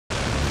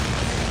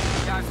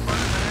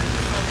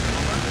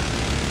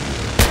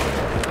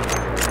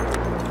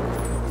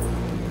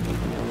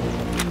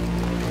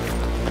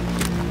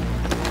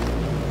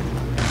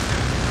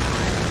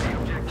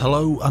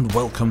Hello and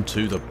welcome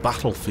to the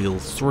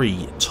Battlefield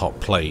 3 Top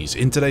Plays.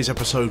 In today's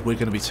episode we're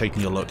going to be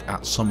taking a look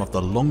at some of the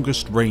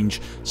longest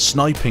range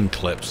sniping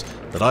clips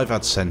that I've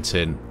had sent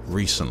in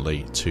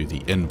recently to the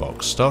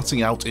inbox.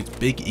 Starting out, it's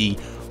Big E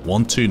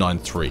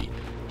 1293.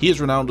 He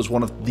is renowned as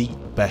one of the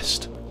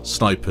best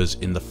snipers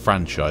in the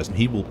franchise, and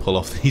he will pull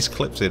off these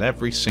clips in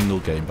every single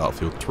game,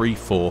 Battlefield 3,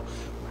 4,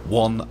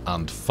 1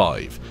 and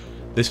 5.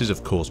 This is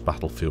of course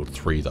Battlefield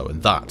 3 though,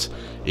 and that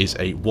is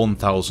a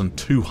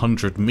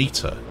 1,200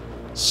 meter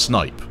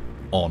snipe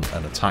on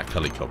an attack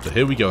helicopter.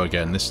 Here we go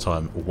again, this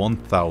time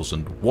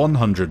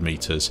 1,100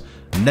 meters,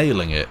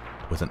 nailing it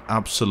with an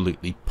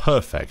absolutely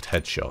perfect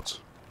headshot.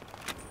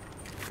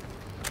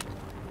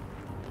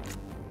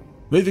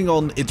 Moving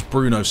on, it's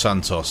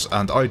BrunoSantos,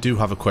 and I do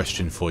have a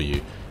question for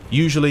you.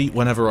 Usually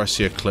whenever I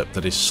see a clip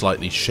that is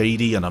slightly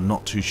shady and I'm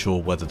not too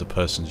sure whether the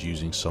person's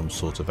using some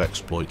sort of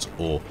exploit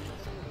or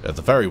at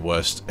the very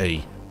worst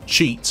a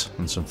cheat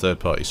and some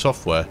third-party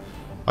software,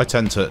 I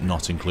tend to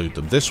not include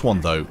them. This one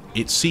though,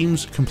 it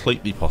seems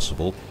completely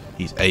possible.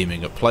 He's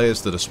aiming at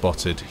players that are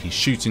spotted, he's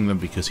shooting them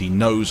because he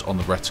knows on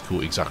the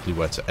reticle exactly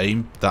where to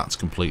aim. That's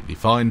completely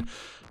fine,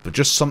 but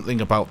just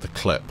something about the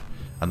clip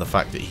and the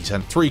fact that he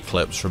sent 3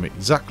 clips from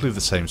exactly the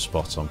same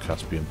spot on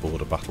Caspian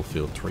border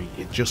Battlefield 3,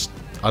 it just,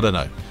 I don't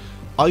know.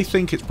 I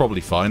think it's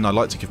probably fine. I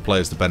like to give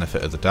players the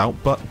benefit of the doubt,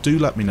 but do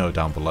let me know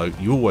down below.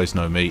 You always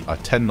know me, I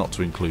tend not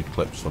to include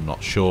clips if I'm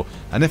not sure,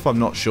 and if I'm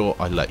not sure,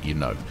 I let you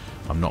know.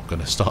 I'm not going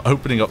to start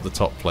opening up the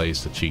top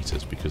plays to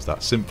cheaters because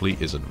that simply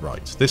isn't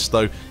right. This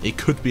though, it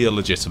could be a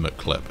legitimate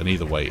clip, and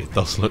either way it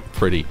does look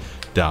pretty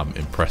damn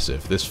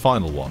impressive. This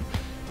final one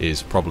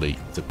is probably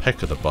the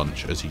pick of the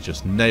bunch as he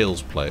just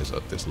nails players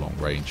at this long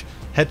range.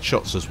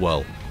 Headshots as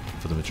well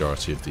for the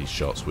majority of these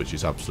shots, which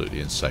is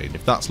absolutely insane.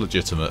 If that's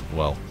legitimate,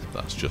 well,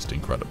 that's just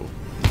incredible.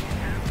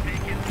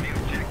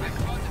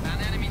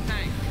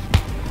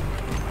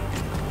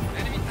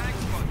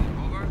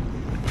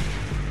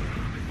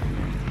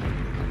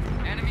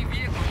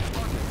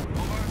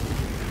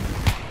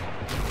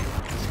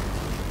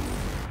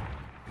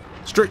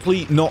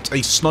 Strictly not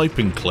a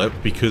sniping clip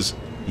because,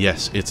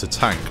 yes, it's a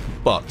tank,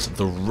 but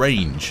the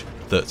range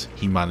that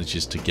he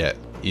manages to get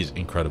is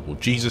incredible.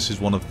 Jesus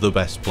is one of the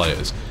best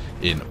players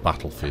in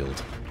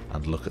Battlefield,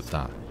 and look at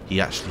that.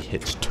 He actually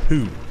hits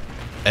 2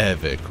 air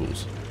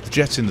vehicles. The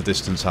jet in the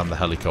distance and the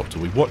helicopter.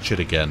 We watch it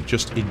again,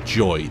 just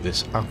enjoy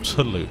this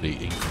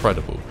absolutely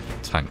incredible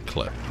tank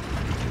clip.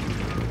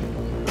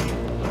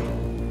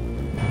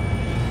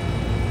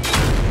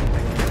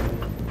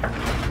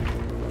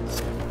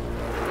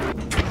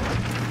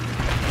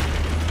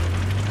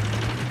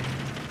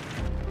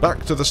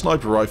 Back to the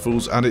sniper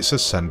rifles, and it's a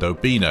Sendo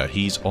Bina.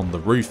 He's on the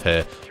roof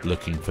here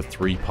looking for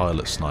 3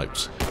 pilot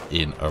snipes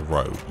in a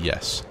row.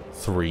 Yes,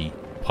 3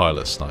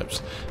 pilot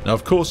snipes. Now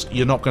of course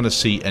you're not going to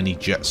see any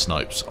jet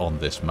snipes on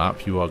this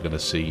map. You are going to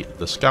see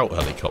the scout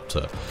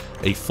helicopter.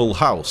 A full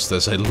house.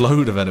 There's a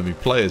load of enemy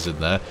players in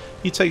there.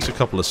 He takes a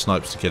couple of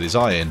snipes to get his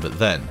eye in, but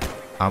then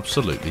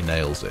absolutely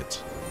nails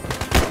it.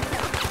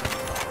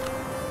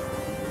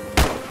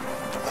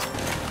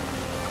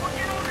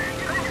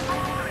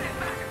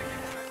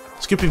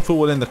 Skipping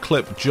forward in the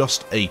clip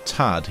just a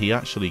tad, he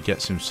actually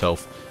gets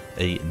himself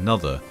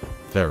another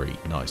very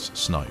nice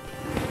snipe.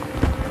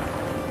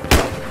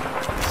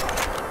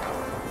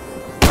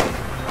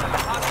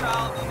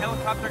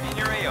 Helicopter in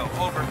your AO,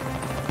 over.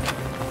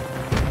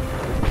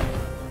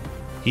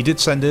 He did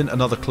send in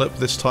another clip.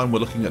 This time we're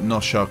looking at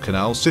Noshar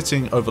Canal,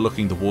 sitting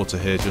overlooking the water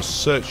here,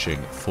 just searching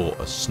for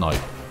a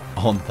snipe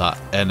on that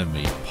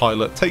enemy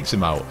pilot, takes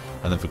him out,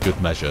 and then for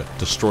good measure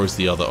destroys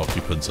the other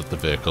occupants of the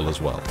vehicle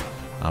as well.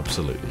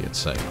 Absolutely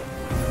insane.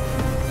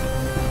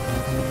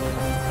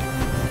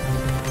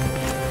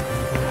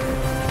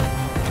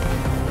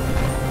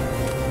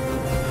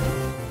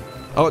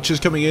 Archer's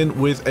coming in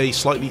with a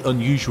slightly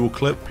unusual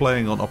clip,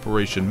 playing on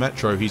Operation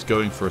Metro. He's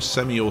going for a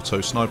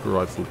semi-auto sniper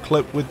rifle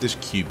clip with this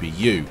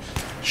QBU.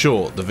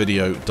 Sure, the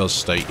video does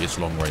state it's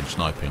long-range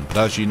sniping, but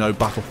as you know,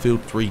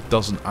 Battlefield 3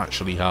 doesn't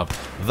actually have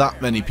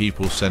that many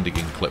people sending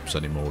in clips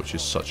anymore, which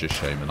is such a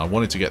shame, and I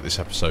wanted to get this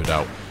episode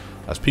out.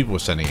 As people were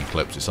sending in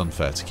clips, it's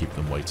unfair to keep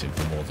them waiting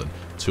for more than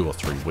 2 or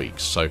 3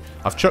 weeks. So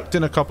I've chucked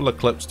in a couple of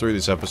clips through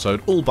this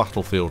episode, all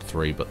Battlefield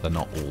 3, but they're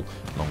not all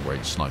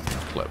long-range sniping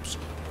clips.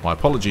 My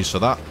apologies for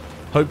that.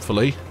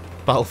 Hopefully,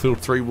 Battlefield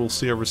 3 will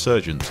see a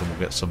resurgence and we'll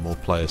get some more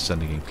players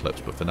sending in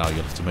clips, but for now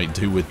you'll have to make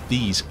do with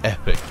these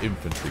epic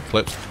infantry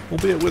clips,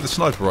 albeit with a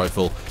sniper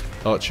rifle.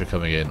 Archer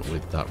coming in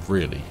with that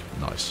really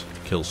nice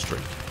kill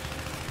streak.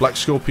 Black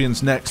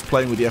Scorpion's next,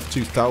 playing with the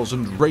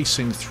F2000,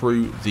 racing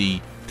through the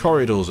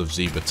corridors of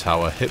Zebra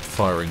Tower,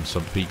 hip-firing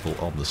some people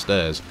on the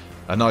stairs.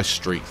 A nice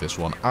streak, this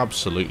one.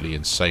 Absolutely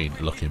insane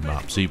looking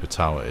map. Zebra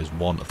Tower is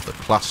one of the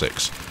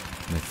classics.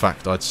 And in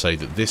fact, I'd say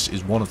that this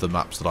is one of the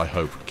maps that I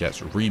hope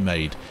gets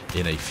remade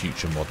in a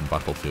future modern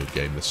Battlefield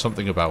game. There's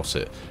something about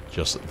it,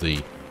 just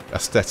the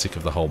aesthetic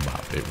of the whole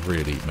map. It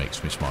really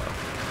makes me smile.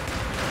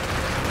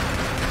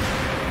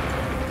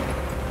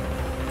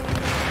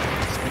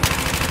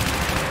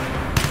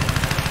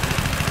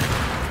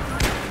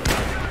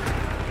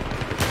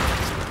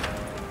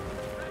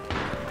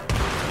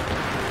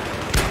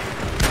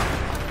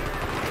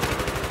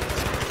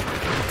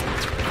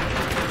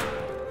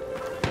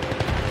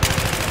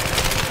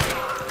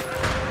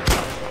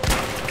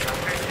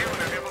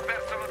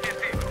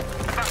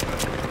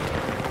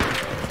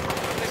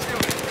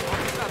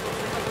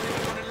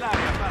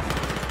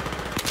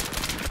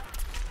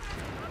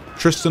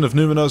 Tristan of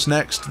Numenus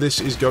next.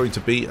 This is going to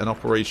be an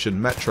Operation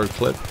Metro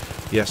clip.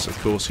 Yes, of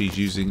course, he's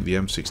using the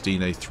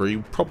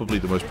M16A3, probably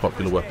the most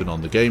popular weapon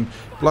on the game,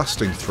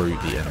 blasting through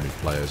the enemy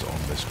players on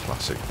this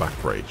classic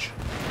back rage.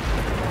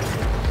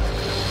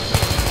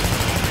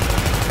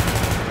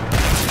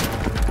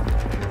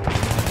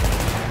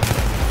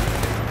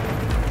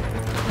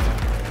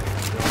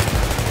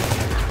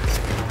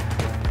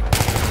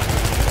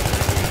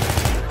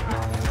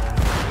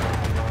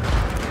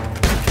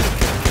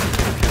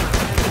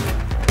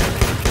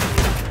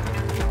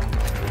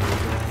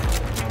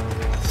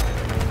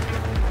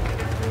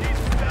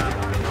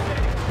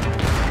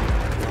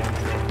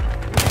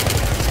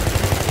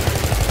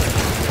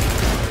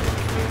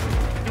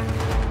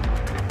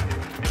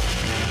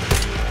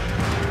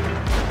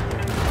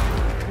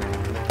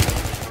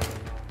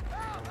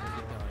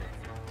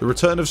 The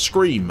return of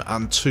Scream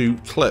and 2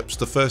 clips.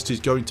 The first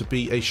is going to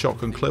be a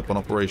shotgun clip on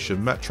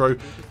Operation Metro.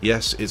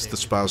 Yes, it's the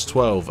Spaz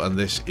 12, and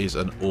this is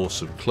an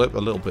awesome clip. A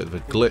little bit of a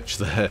glitch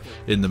there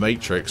in the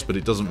Matrix, but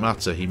it doesn't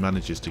matter. He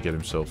manages to get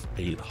himself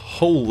a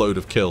whole load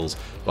of kills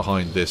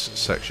behind this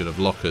section of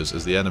lockers,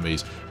 as the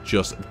enemies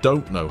just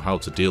don't know how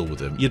to deal with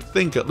him. You'd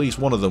think at least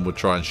one of them would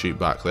try and shoot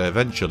back. They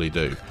eventually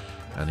do,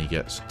 and he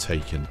gets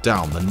taken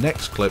down. The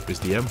next clip is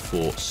the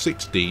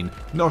M416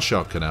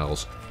 Noshar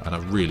Canals, and a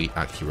really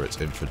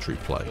accurate infantry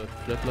play.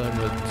 Flatline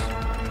mit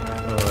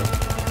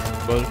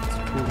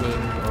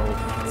Goldkugeln auf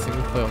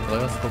Singlefire und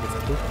Dreierscope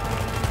ist gut.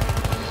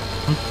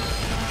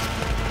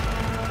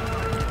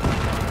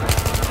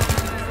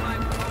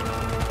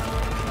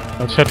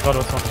 Ich hätte gerade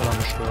was noch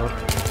gestört.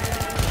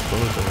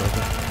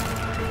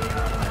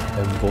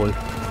 Ball.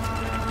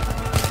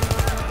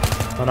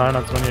 Nein,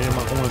 als wenn hier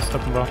jemand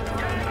rumgesteppen war.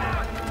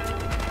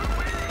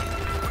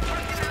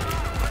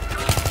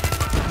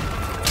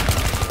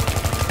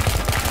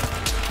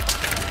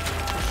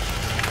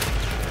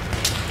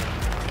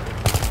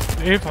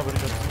 Eva würde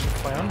ich jetzt nicht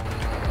feiern.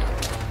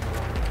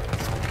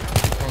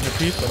 Noch eine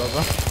Piece oder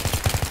so.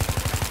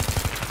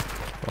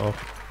 Wow,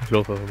 ich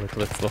laufe aber mit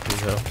Rechtswaffen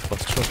her,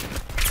 fast schon.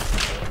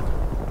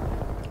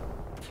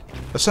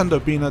 Ascendo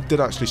Bina did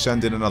actually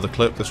send in another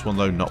clip, this one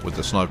though not with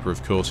the sniper,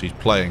 of course. He's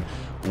playing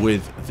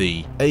with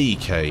the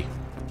AEK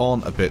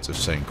on a bit of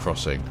Saint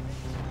Crossing,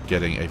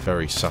 getting a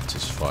very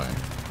satisfying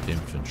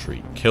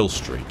infantry kill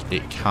streak.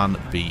 It can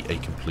be a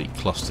complete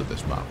cluster,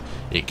 this map.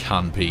 It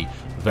can be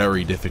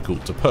very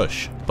difficult to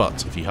push,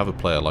 but if you have a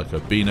player like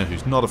Obina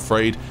who's not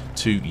afraid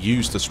to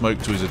use the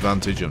smoke to his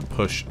advantage and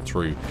push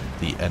through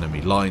the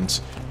enemy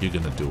lines, you're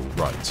going to do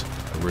alright.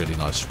 A really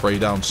nice spray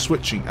down,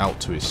 switching out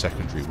to his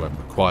secondary when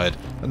required,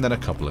 and then a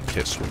couple of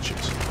kit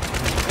switches.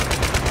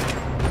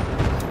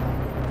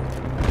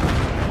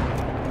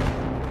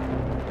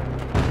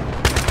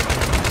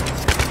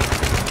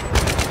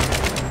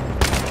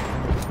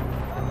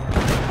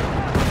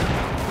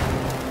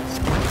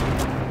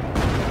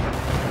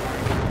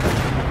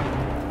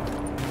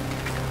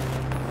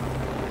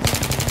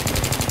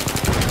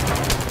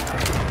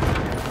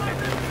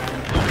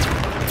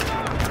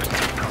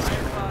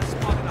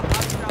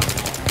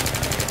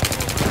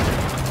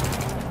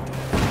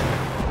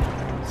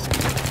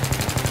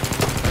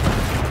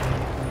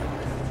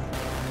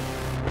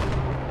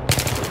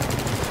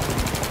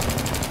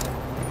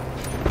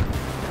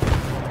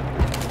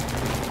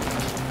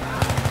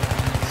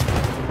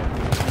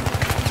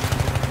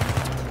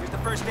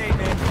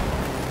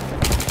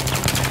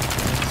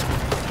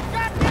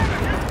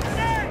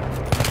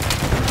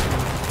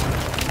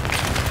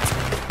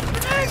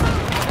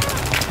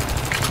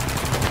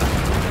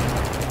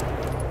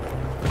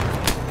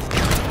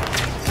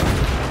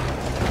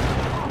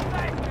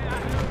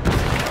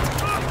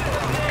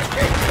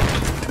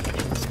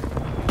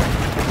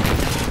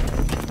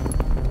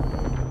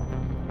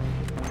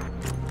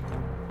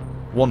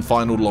 One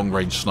final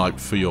long-range snipe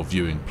for your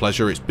viewing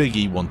pleasure. It's Big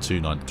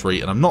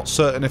E1293, and I'm not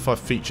certain if I've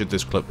featured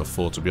this clip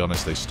before, to be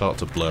honest. They start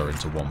to blur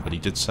into one, but he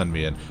did send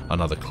me in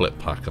another clip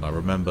pack, and I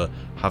remember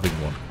having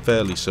one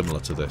fairly similar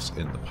to this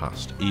in the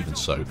past. Even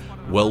so,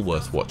 well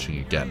worth watching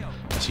again,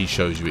 as he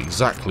shows you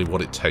exactly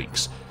what it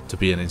takes to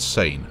be an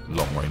insane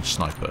long-range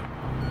sniper.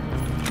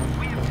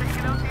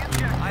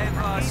 I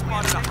have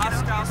spotted a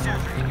hostile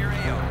soldier in your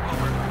AO.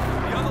 Over.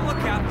 Be on the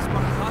lookout.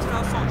 Spotted a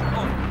hostile soldier.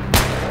 Over.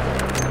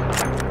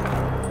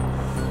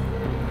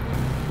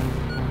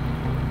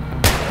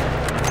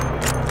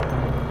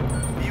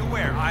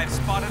 I've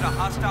spotted a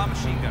hostile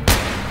machine gun.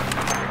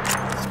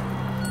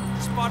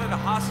 Spotted a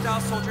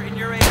hostile soldier in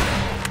your area.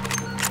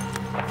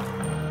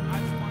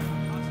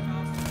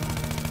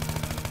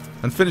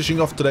 And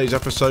finishing off today's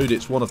episode,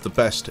 it's one of the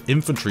best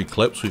infantry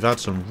clips. We've had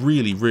some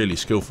really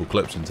skillful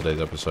clips in today's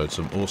episode,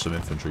 some awesome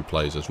infantry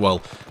plays as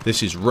well.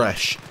 This is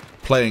Resh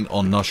playing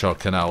on Noshar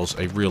Canals,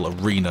 a real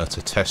arena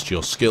to test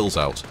your skills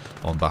out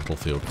on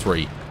Battlefield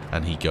 3.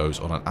 And he goes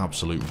on an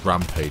absolute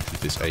rampage with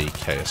this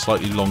AEK. A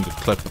slightly longer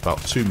clip,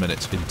 about 2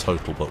 minutes in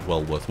total, but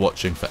well worth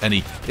watching for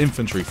any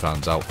infantry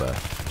fans out there,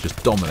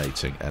 just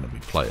dominating enemy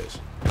players.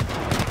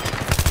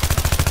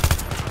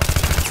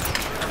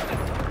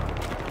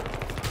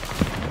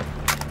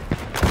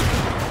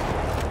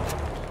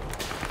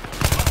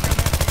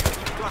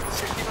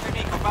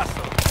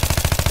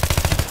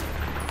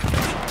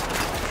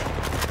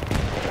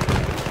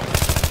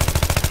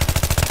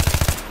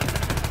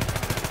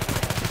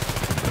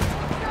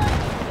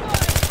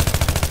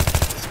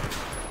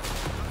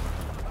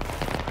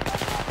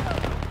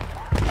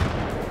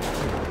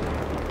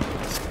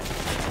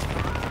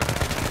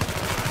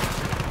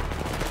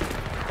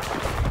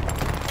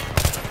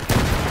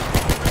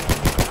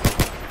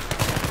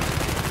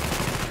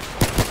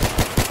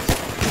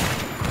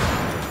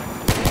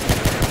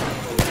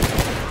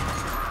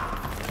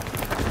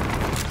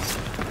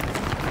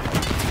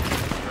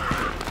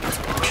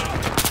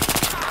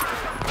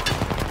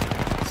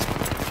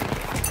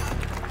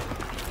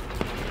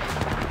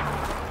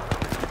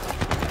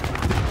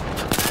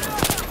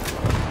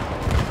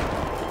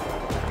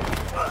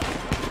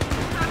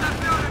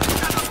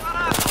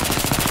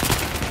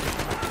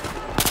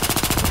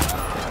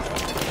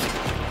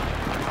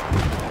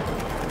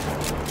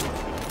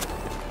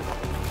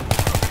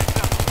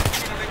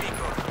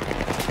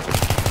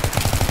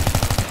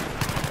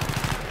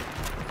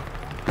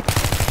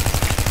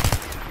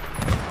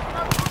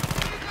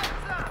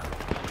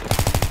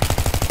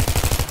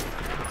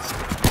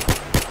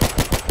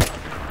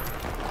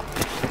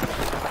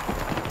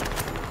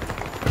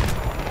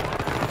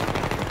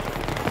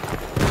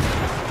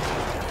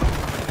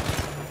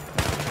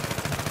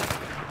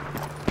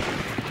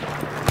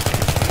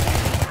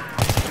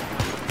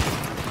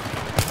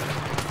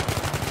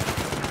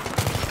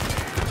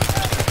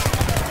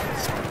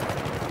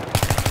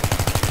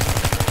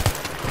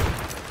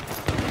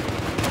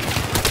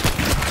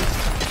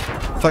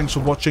 Thanks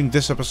for watching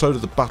this episode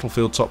of the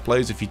Battlefield Top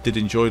Plays. If you did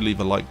enjoy, leave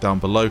a like down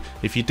below.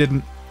 If you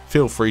didn't,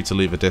 feel free to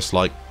leave a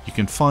dislike. You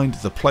can find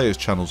the players'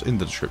 channels in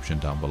the description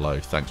down below.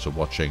 Thanks for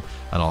watching,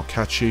 and I'll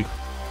catch you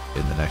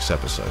in the next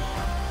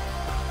episode.